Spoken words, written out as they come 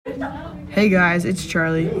Hey guys, it's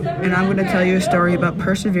Charlie, and I'm going to tell you a story about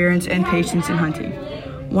perseverance and patience in hunting.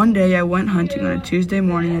 One day I went hunting on a Tuesday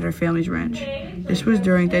morning at our family's ranch. This was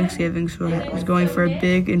during Thanksgiving, so I was going for a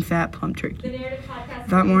big and fat plump turkey.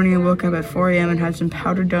 That morning I woke up at 4 a.m. and had some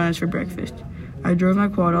powdered donuts for breakfast. I drove my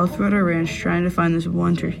quad all throughout our ranch trying to find this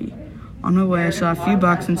one turkey. On my way I saw a few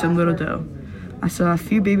bucks and some little doe. I saw a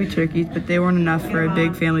few baby turkeys, but they weren't enough for a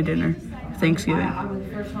big family dinner for Thanksgiving.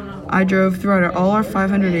 I drove throughout all our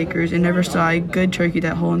 500 acres and never saw a good turkey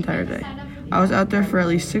that whole entire day. I was out there for at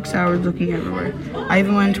least 6 hours looking everywhere. I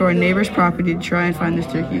even went to our neighbor's property to try and find this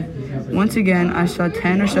turkey. Once again, I saw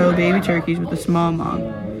 10 or so baby turkeys with a small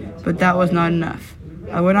mom, but that was not enough.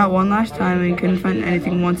 I went out one last time and couldn't find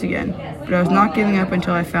anything once again, but I was not giving up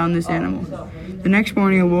until I found this animal. The next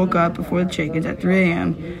morning I woke up before the chickens at 3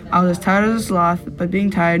 a.m. I was as tired as a sloth, but being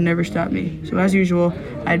tired never stopped me. So as usual,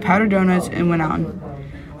 I had powdered donuts and went on.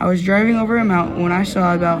 I was driving over a mountain when I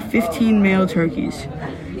saw about 15 male turkeys.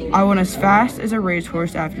 I went as fast as a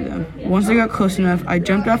racehorse after them. Once I got close enough, I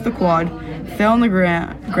jumped off the quad, fell on the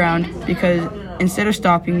ground because instead of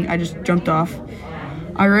stopping, I just jumped off.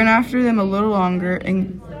 I ran after them a little longer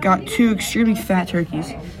and got two extremely fat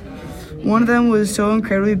turkeys. One of them was so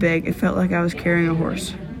incredibly big, it felt like I was carrying a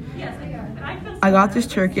horse. I got this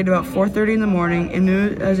turkey at about 4:30 in the morning and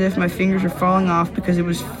knew as if my fingers were falling off because it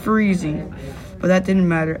was freezing. But that didn't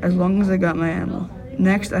matter, as long as I got my animal.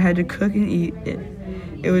 Next, I had to cook and eat it.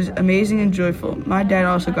 It was amazing and joyful. My dad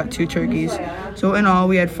also got 2 turkeys, so in all,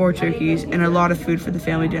 we had 4 turkeys and a lot of food for the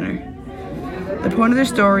family dinner. The point of this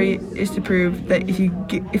story is to prove that if you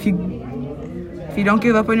don't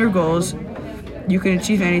give up on your goals, you can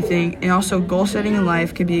achieve anything, and also goal setting in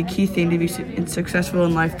life can be a key thing to be successful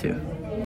in life too.